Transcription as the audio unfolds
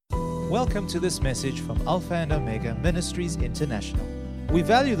Welcome to this message from Alpha and Omega Ministries International. We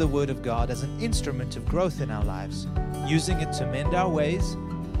value the Word of God as an instrument of growth in our lives, using it to mend our ways,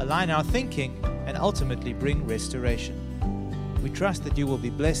 align our thinking, and ultimately bring restoration. We trust that you will be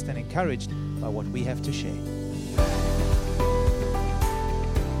blessed and encouraged by what we have to share.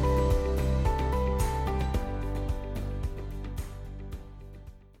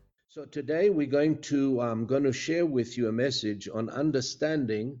 So today I'm going to share with you a message on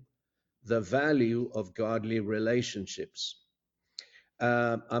understanding the value of godly relationships.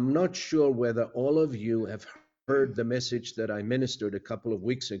 I'm not sure whether all of you have heard the message that I ministered a couple of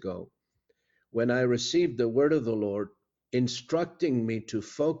weeks ago when I received the word of the Lord instructing me to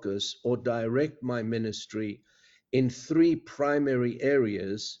focus or direct my ministry in three primary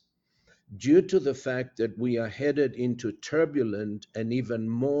areas due to the fact that we are headed into turbulent and even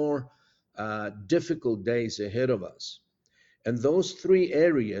more difficult days ahead of us. And those three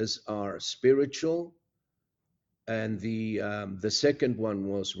areas are spiritual, and the second one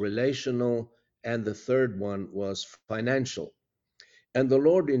was relational, and the third one was financial. And the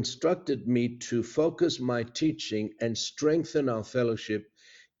Lord instructed me to focus my teaching and strengthen our fellowship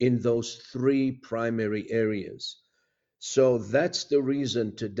in those three primary areas. So that's the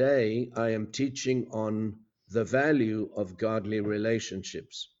reason today I am teaching on the value of godly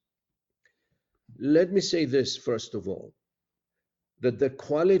relationships. Let me say this first of all, that the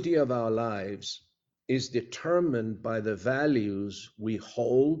quality of our lives is determined by the values we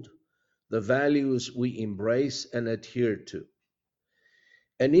hold, the values we embrace and adhere to.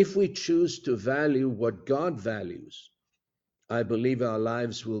 And if we choose to value what God values, I believe our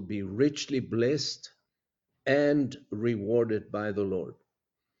lives will be richly blessed and rewarded by the Lord.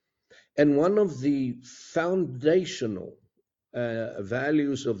 And one of the foundational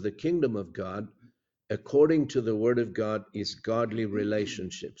values of the kingdom of God, according to the Word of God, is godly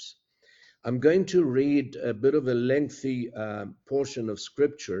relationships. I'm going to read a bit of a lengthy portion of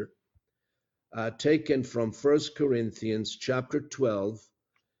Scripture taken from 1 Corinthians chapter 12,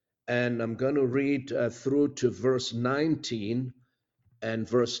 and I'm going to read through to verse 19 and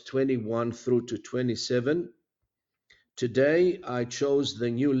verse 21 through to 27. Today, I chose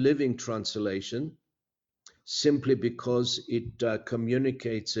the New Living Translation simply because it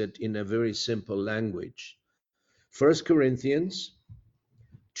communicates it in a very simple language. 1 Corinthians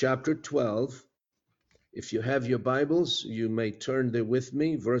chapter 12. If you have your Bibles, you may turn there with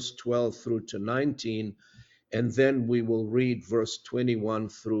me, verse 12 through to 19, and then we will read verse 21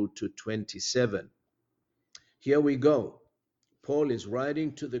 through to 27. Here we go. Paul is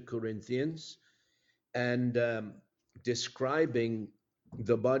writing to the Corinthians and describing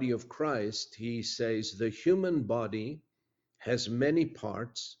the body of Christ. He says, the human body has many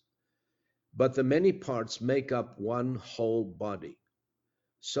parts, but the many parts make up one whole body.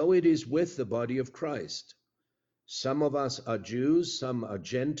 So it is with the body of Christ. Some of us are Jews, some are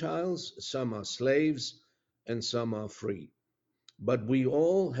Gentiles, some are slaves, and some are free. But we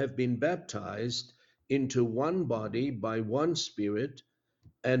all have been baptized into one body by one Spirit,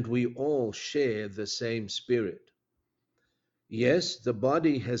 and we all share the same Spirit. Yes, the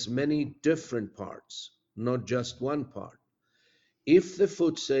body has many different parts, not just one part. If the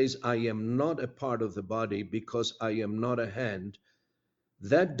foot says, I am not a part of the body because I am not a hand,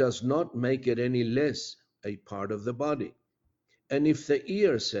 that does not make it any less a part of the body. And if the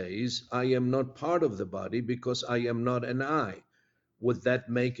ear says, I am not part of the body because I am not an eye, would that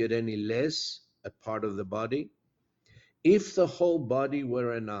make it any less a part of the body? If the whole body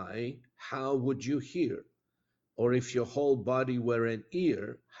were an eye, how would you hear? Or if your whole body were an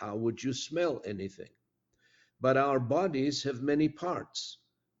ear, how would you smell anything? But our bodies have many parts,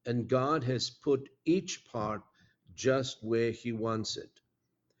 and God has put each part just where He wants it.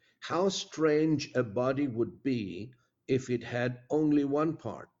 How strange a body would be if it had only one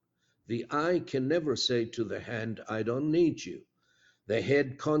part. The eye can never say to the hand, I don't need you. The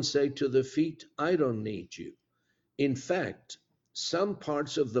head can't say to the feet, I don't need you. In fact, some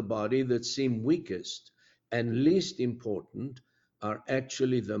parts of the body that seem weakest and least important are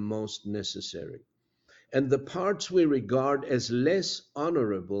actually the most necessary. And the parts we regard as less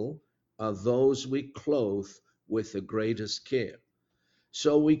honorable are those we clothe with the greatest care.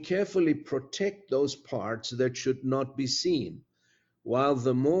 So we carefully protect those parts that should not be seen, while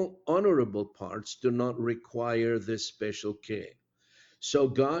the more honorable parts do not require this special care. So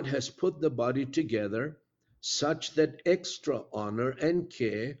God has put the body together such that extra honor and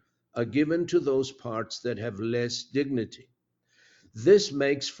care are given to those parts that have less dignity. This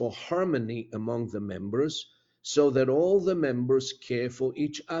makes for harmony among the members, so that all the members care for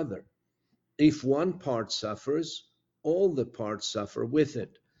each other. If one part suffers, all the parts suffer with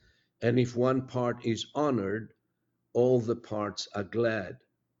it. And if one part is honored, all the parts are glad.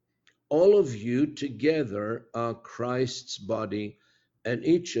 All of you together are Christ's body, and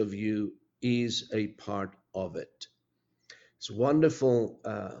each of you is a part of it. It's a wonderful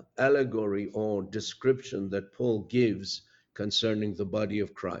allegory or description that Paul gives concerning the body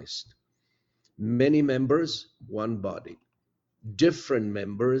of Christ. Many members, one body. Different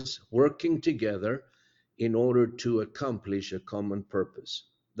members working together in order to accomplish a common purpose.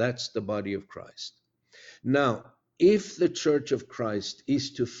 That's the body of Christ. Now, if the church of Christ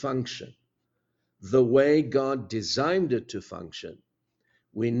is to function the way God designed it to function,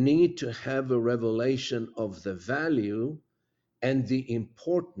 we need to have a revelation of the value and the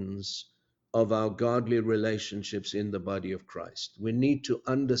importance of our godly relationships in the body of Christ. We need to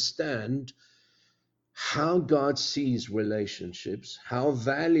understand how God sees relationships, how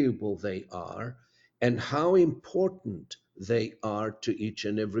valuable they are, and how important they are to each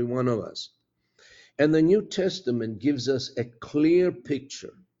and every one of us. And the New Testament gives us a clear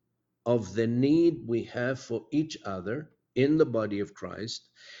picture of the need we have for each other in the body of Christ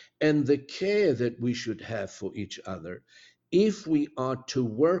and the care that we should have for each other if we are to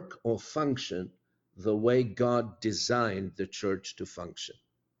work or function the way God designed the church to function.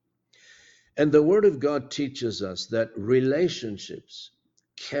 And the Word of God teaches us that relationships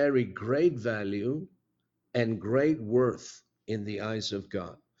carry great value and great worth in the eyes of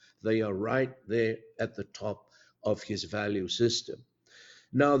God. They are right there at the top of His value system.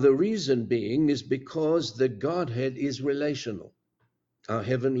 Now, the reason being is because the Godhead is relational. Our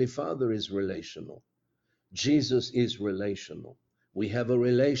Heavenly Father is relational. Jesus is relational. We have a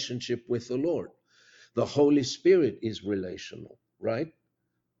relationship with the Lord. The Holy Spirit is relational, right?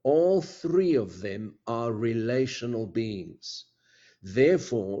 All three of them are relational beings.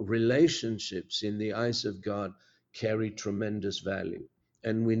 Therefore, relationships in the eyes of God carry tremendous value,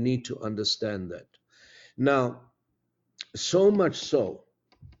 and we need to understand that. Now, so much so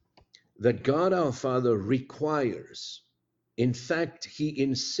that God our Father requires, in fact, He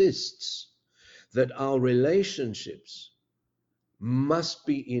insists that our relationships must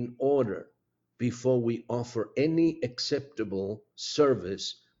be in order before we offer any acceptable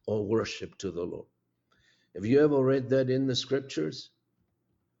service or worship to the Lord. Have you ever read that in the scriptures?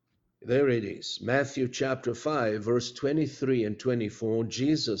 There it is. Matthew chapter 5, verse 23 and 24,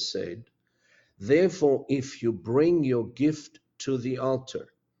 Jesus said, "Therefore, if you bring your gift to the altar,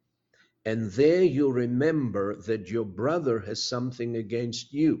 and there you remember that your brother has something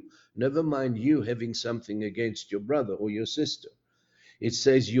against you," never mind you having something against your brother or your sister. It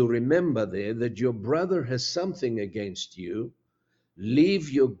says you remember there that your brother has something against you, leave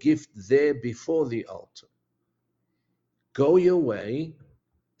your gift there before the altar. Go your way,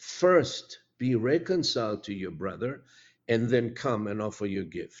 first be reconciled to your brother, and then come and offer your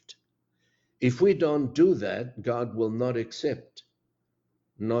gift. If we don't do that, God will not accept,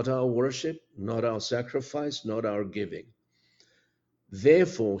 not our worship, not our sacrifice, not our giving.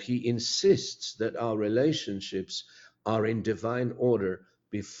 Therefore, He insists that our relationships are in divine order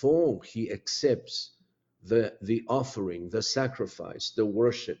before He accepts the offering, the sacrifice, the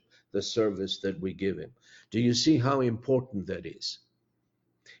worship, the service that we give Him. Do you see how important that is?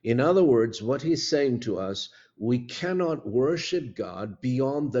 In other words, what He's saying to us, we cannot worship God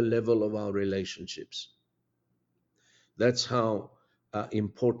beyond the level of our relationships. That's how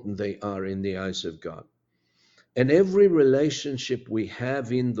important they are in the eyes of God. And every relationship we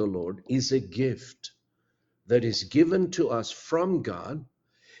have in the Lord is a gift that is given to us from God,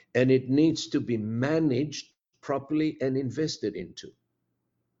 and it needs to be managed properly and invested into.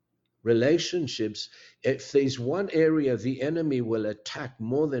 Relationships, if there's one area the enemy will attack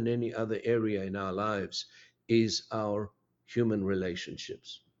more than any other area in our lives, is our human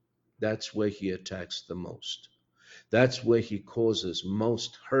relationships. That's where he attacks the most. That's where he causes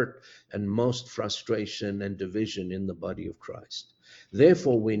most hurt and most frustration and division in the body of Christ.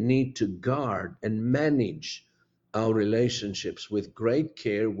 Therefore, we need to guard and manage our relationships with great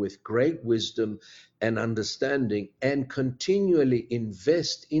care, with great wisdom and understanding, and continually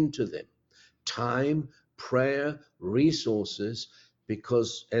invest into them. Time, prayer, resources,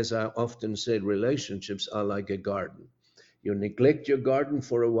 because as I often said, relationships are like a garden. You neglect your garden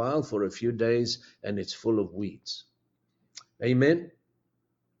for a while, for a few days, and it's full of weeds. Amen.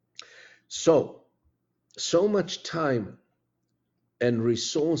 So much time and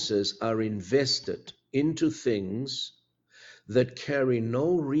resources are invested into things that carry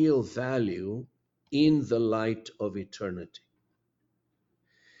no real value in the light of eternity.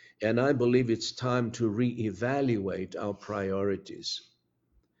 And I believe it's time to reevaluate our priorities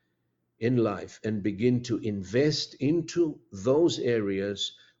in life and begin to invest into those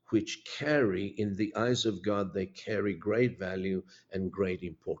areas which carry, in the eyes of God, they carry great value and great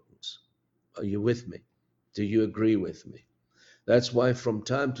importance. Are you with me? Do you agree with me? That's why from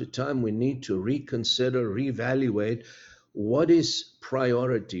time to time we need to reconsider, reevaluate what is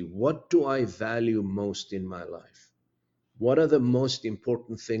priority. What do I value most in my life? What are the most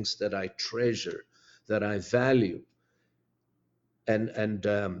important things that I treasure, that I value? And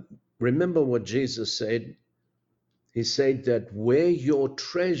remember what Jesus said. He said that where your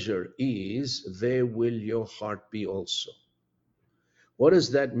treasure is, there will your heart be also. What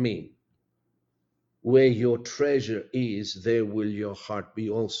does that mean? Where your treasure is, there will your heart be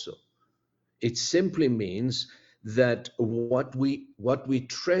also. It simply means that what we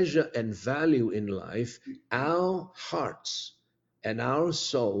treasure and value in life, our hearts and our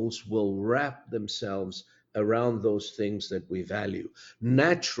souls will wrap themselves around those things that we value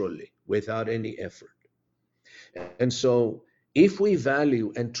naturally, without any effort. And so if we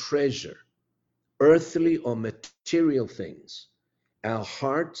value and treasure earthly or material things, our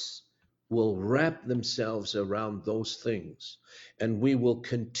hearts will wrap themselves around those things, and we will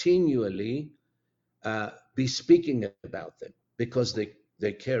continually be speaking about them because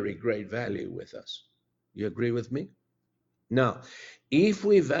they carry great value with us. You agree with me? Now, if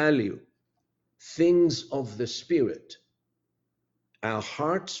we value things of the Spirit, our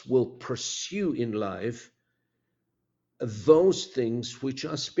hearts will pursue in life those things which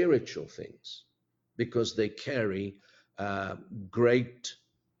are spiritual things because they carry great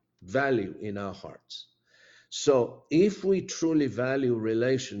value in our hearts. So if we truly value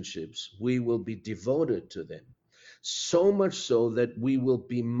relationships, we will be devoted to them, so much so that we will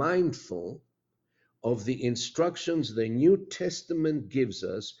be mindful of the instructions the New Testament gives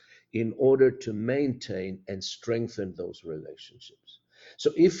us in order to maintain and strengthen those relationships.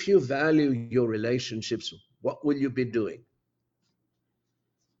 So if you value your relationships, what will you be doing?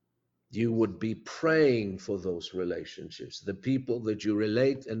 You would be praying for those relationships, the people that you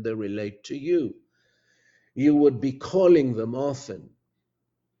relate and they relate to you. You would be calling them often,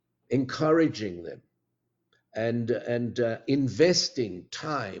 encouraging them, and investing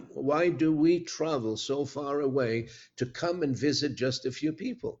time. Why do we travel so far away to come and visit just a few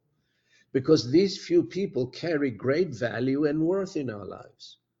people? Because these few people carry great value and worth in our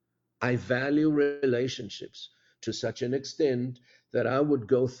lives. I value relationships to such an extent that I would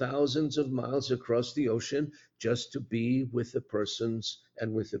go thousands of miles across the ocean just to be with the persons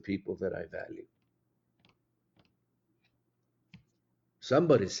and with the people that I value.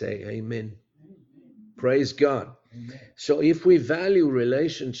 Somebody say amen. Praise God. So if we value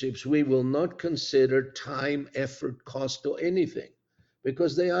relationships, we will not consider time, effort, cost, or anything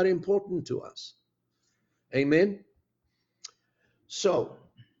because they are important to us. Amen. So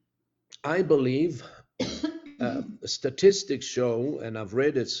I believe statistics show, and I've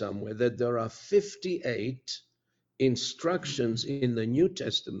read it somewhere, that there are 58 instructions in the New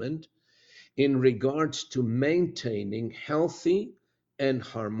Testament in regards to maintaining healthy and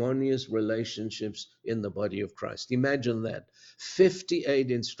harmonious relationships in the body of Christ. Imagine that. 58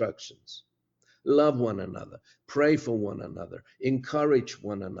 instructions. Love one another, pray for one another, encourage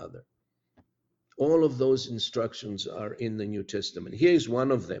one another. All of those instructions are in the New Testament. Here's one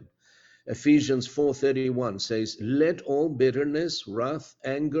of them. Ephesians 4:31 says, "Let all bitterness, wrath,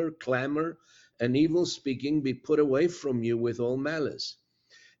 anger, clamor, and evil speaking be put away from you with all malice.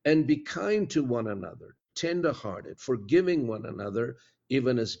 And be kind to one another, tender-hearted, forgiving one another,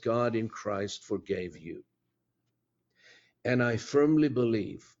 even as God in Christ forgave you." And I firmly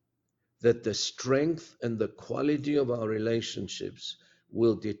believe that the strength and the quality of our relationships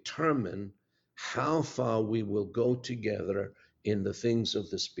will determine how far we will go together in the things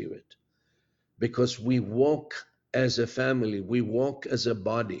of the Spirit. Because we walk as a family, we walk as a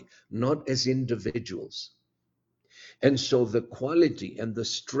body, not as individuals. And so the quality and the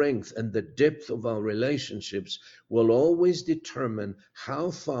strength and the depth of our relationships will always determine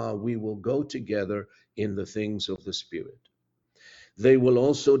how far we will go together in the things of the Spirit. They will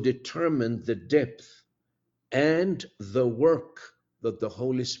also determine the depth and the work that the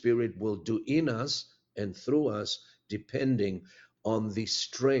Holy Spirit will do in us and through us, depending on the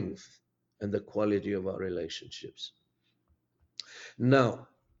strength and the quality of our relationships. Now,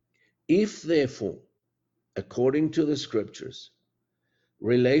 if therefore, according to the scriptures,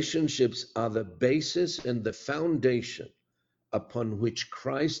 relationships are the basis and the foundation upon which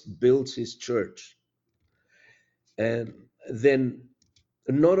Christ builds his church, and then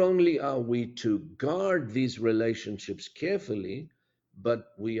not only are we to guard these relationships carefully,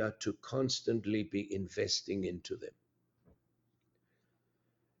 but we are to constantly be investing into them.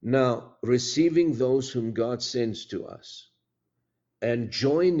 Now, receiving those whom God sends to us and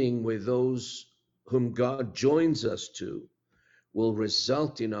joining with those whom God joins us to will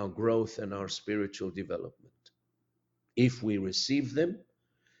result in our growth and our spiritual development. If we receive them,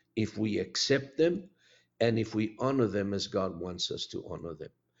 if we accept them, and if we honor them as God wants us to honor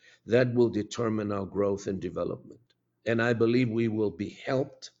them, that will determine our growth and development. And I believe we will be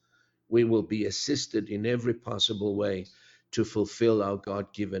helped, we will be assisted in every possible way to fulfill our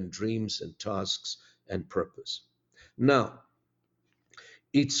God-given dreams and tasks and purpose. Now,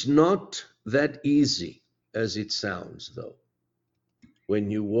 it's not that easy as it sounds, though,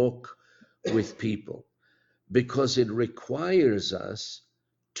 when you walk with people, because it requires us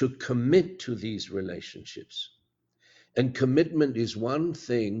to commit to these relationships. And commitment is one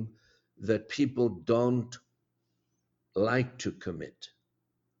thing that people don't like to commit.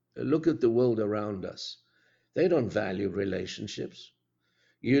 Look at the world around us. They don't value relationships.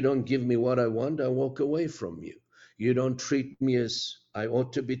 You don't give me what I want, I walk away from you. You don't treat me as I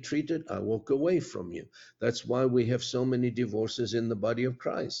ought to be treated, I walk away from you. That's why we have so many divorces in the body of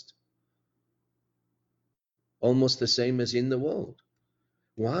Christ. Almost the same as in the world.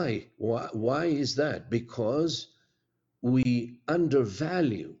 Why? Why is that? Because we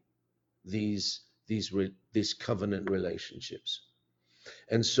undervalue these covenant relationships,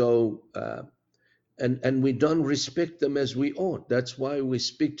 and so and we don't respect them as we ought. That's why we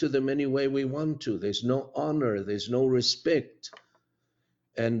speak to them any way we want to. There's no honor, there's no respect,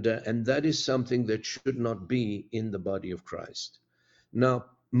 and that is something that should not be in the body of Christ. Now,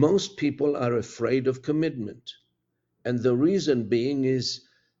 most people are afraid of commitment, and the reason being is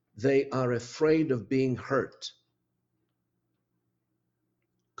they are afraid of being hurt,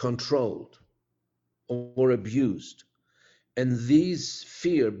 controlled, or abused. And this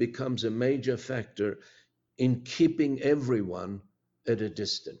fear becomes a major factor in keeping everyone at a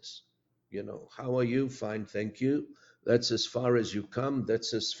distance. You know, how are you? Fine, thank you. That's as far as you come.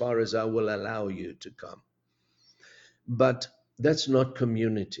 That's as far as I will allow you to come. But that's not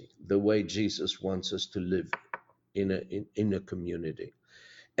community, the way Jesus wants us to live in a community.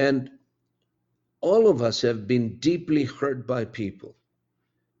 And all of us have been deeply hurt by people,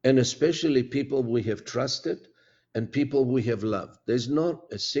 and especially people we have trusted and people we have loved. There's not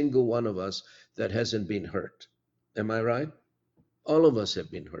a single one of us that hasn't been hurt. Am I right? All of us have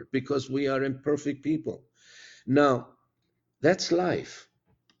been hurt because we are imperfect people. Now, that's life.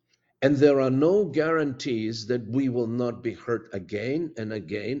 And there are no guarantees that we will not be hurt again and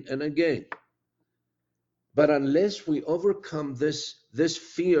again and again. But unless we overcome this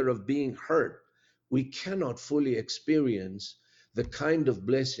fear of being hurt, we cannot fully experience the kind of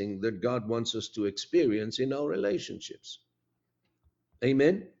blessing that God wants us to experience in our relationships.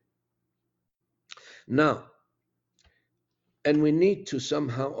 Amen? Now, and we need to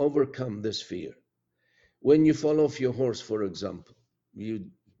somehow overcome this fear. When you fall off your horse, for example, you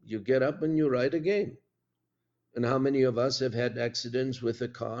get up and you ride again. And how many of us have had accidents with a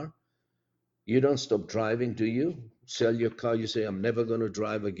car? You don't stop driving, do you? Sell your car, you say, I'm never going to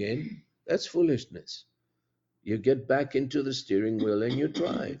drive again. That's foolishness. You get back into the steering wheel and you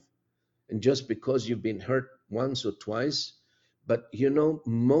drive. And just because you've been hurt once or twice, but you know,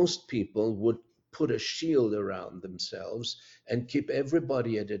 most people would put a shield around themselves and keep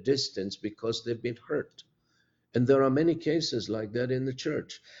everybody at a distance because they've been hurt. And there are many cases like that in the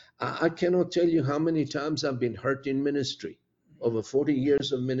church. I cannot tell you how many times I've been hurt in ministry, over 40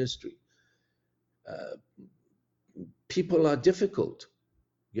 years of ministry. People are difficult,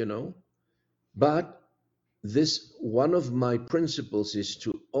 you know, but this one of my principles is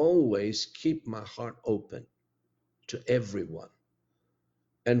to always keep my heart open to everyone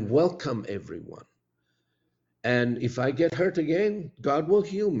and welcome everyone. And if I get hurt again, God will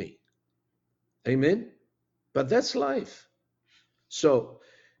heal me. Amen. But that's life. So,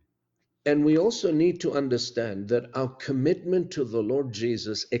 and we also need to understand that our commitment to the Lord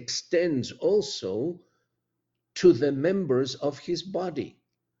Jesus extends also to the members of his body.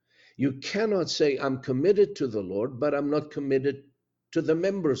 You cannot say, I'm committed to the Lord, but I'm not committed to the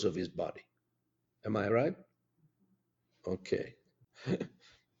members of his body. Am I right? Okay.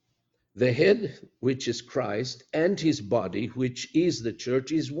 The head, which is Christ, and his body, which is the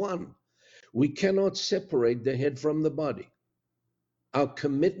church, is one. We cannot separate the head from the body. Our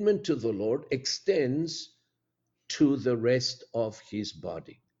commitment to the Lord extends to the rest of his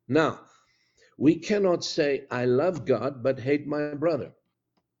body. Now, we cannot say, I love God, but hate my brother.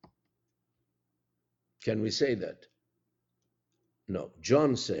 Can we say that? No.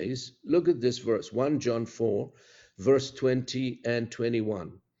 John says, look at this verse, 1 John 4, verse 20 and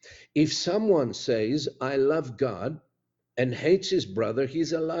 21. If someone says, I love God, and hates his brother,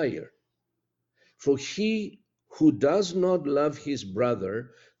 he's a liar. For he who does not love his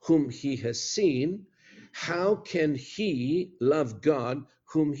brother whom he has seen, how can he love God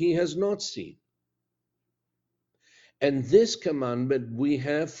whom he has not seen? And this commandment we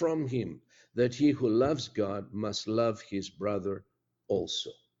have from him, that he who loves God must love his brother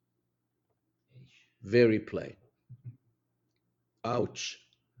also. Very plain. Ouch.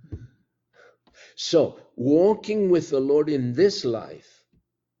 So, walking with the Lord in this life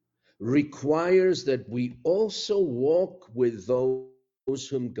requires that we also walk with those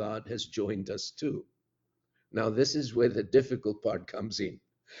whom God has joined us to. Now, this is where the difficult part comes in.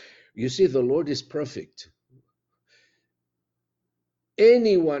 You see, the Lord is perfect.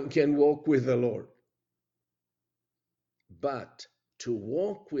 Anyone can walk with the Lord. But to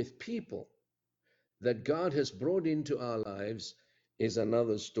walk with people that God has brought into our lives is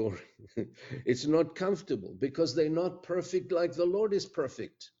another story. It's not comfortable because they're not perfect like the Lord is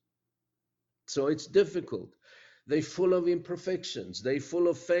perfect. So it's difficult. They're full of imperfections. They're full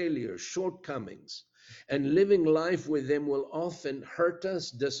of failures, shortcomings. And living life with them will often hurt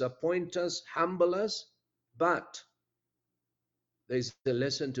us, disappoint us, humble us. But there's a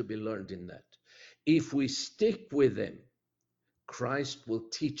lesson to be learned in that. If we stick with them, Christ will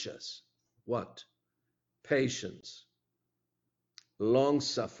teach us what? Patience, long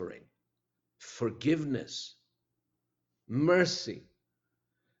suffering, forgiveness, mercy.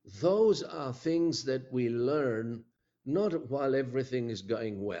 Those are things that we learn not while everything is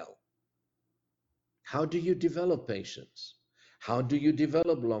going well. How do you develop patience? How do you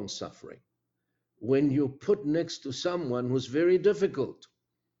develop long suffering? When you're put next to someone who's very difficult.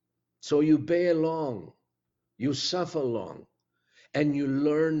 So you bear long, you suffer long, and you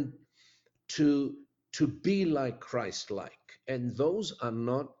learn to be like Christ-like. And those are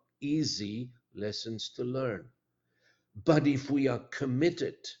not easy lessons to learn. But if we are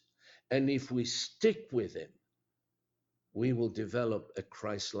committed and if we stick with him, we will develop a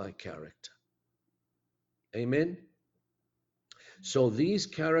Christ-like character. Amen? So these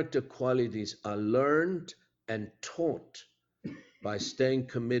character qualities are learned and taught by staying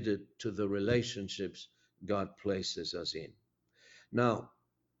committed to the relationships God places us in. Now,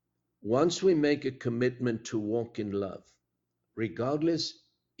 once we make a commitment to walk in love, regardless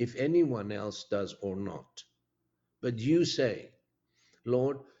if anyone else does or not, but you say,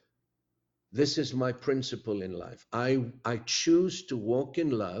 Lord, this is my principle in life. I choose to walk in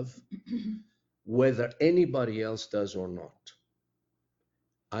love whether anybody else does or not.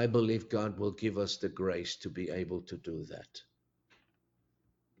 I believe God will give us the grace to be able to do that.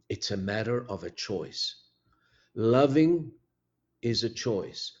 It's a matter of a choice. Loving is a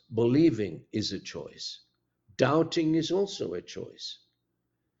choice. Believing is a choice. Doubting is also a choice.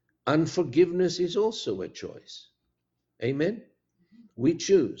 Unforgiveness is also a choice. Amen? We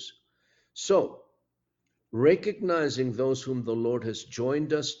choose. So, recognizing those whom the Lord has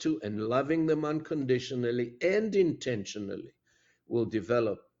joined us to and loving them unconditionally and intentionally will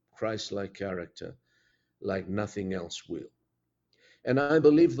develop Christ-like character like nothing else will. And I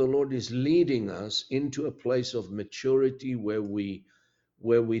believe the Lord is leading us into a place of maturity where we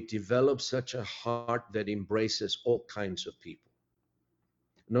develop such a heart that embraces all kinds of people,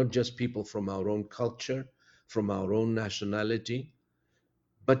 not just people from our own culture, from our own nationality,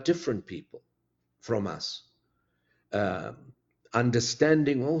 but different people from us,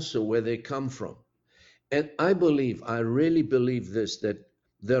 understanding also where they come from. And I really believe this, that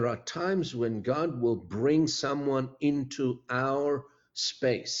there are times when God will bring someone into our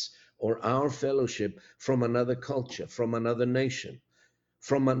space or our fellowship from another culture, from another nation,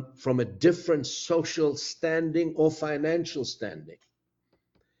 from a different social standing or financial standing.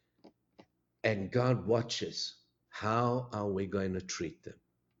 And God watches. How are we going to treat them?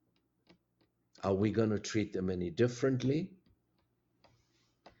 Are we going to treat them any differently?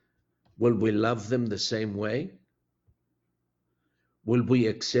 Will we love them the same way? Will we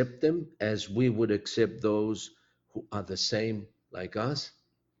accept them as we would accept those who are the same like us?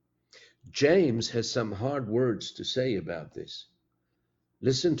 James has some hard words to say about this.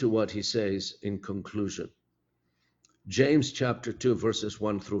 Listen to what he says in conclusion. James chapter 2, verses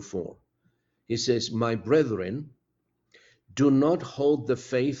 1 through 4. He says, My brethren, do not hold the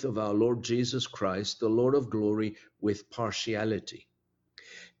faith of our Lord Jesus Christ, the Lord of glory, with partiality.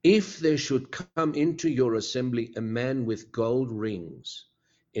 If there should come into your assembly a man with gold rings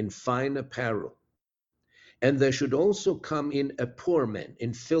in fine apparel, and there should also come in a poor man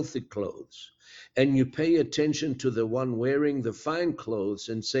in filthy clothes, and you pay attention to the one wearing the fine clothes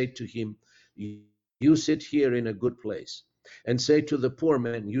and say to him, you sit here in a good place, and say to the poor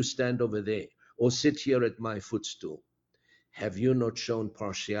man, you stand over there, or sit here at my footstool. Have you not shown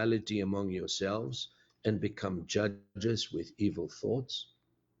partiality among yourselves and become judges with evil thoughts.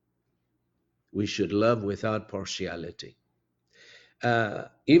 We should love without partiality.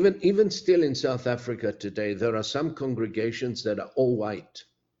 Even still in South Africa today, there are some congregations that are all white.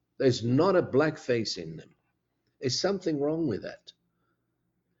 There's not a black face in them. There's something wrong with that.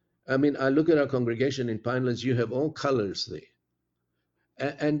 I mean, I look at our congregation in Pinelands, you have all colors there.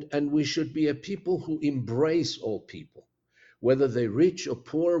 And we should be a people who embrace all people, whether they're rich or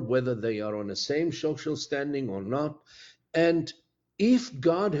poor, whether they are on the same social standing or not. And if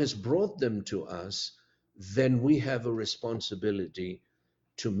God has brought them to us, then we have a responsibility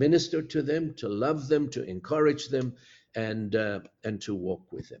to minister to them, to love them, to encourage them, and to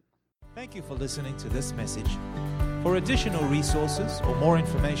walk with them. Thank you for listening to this message. For additional resources or more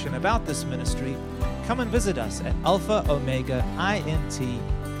information about this ministry, come and visit us at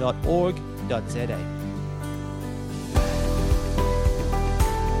alphaomegaint.org.za.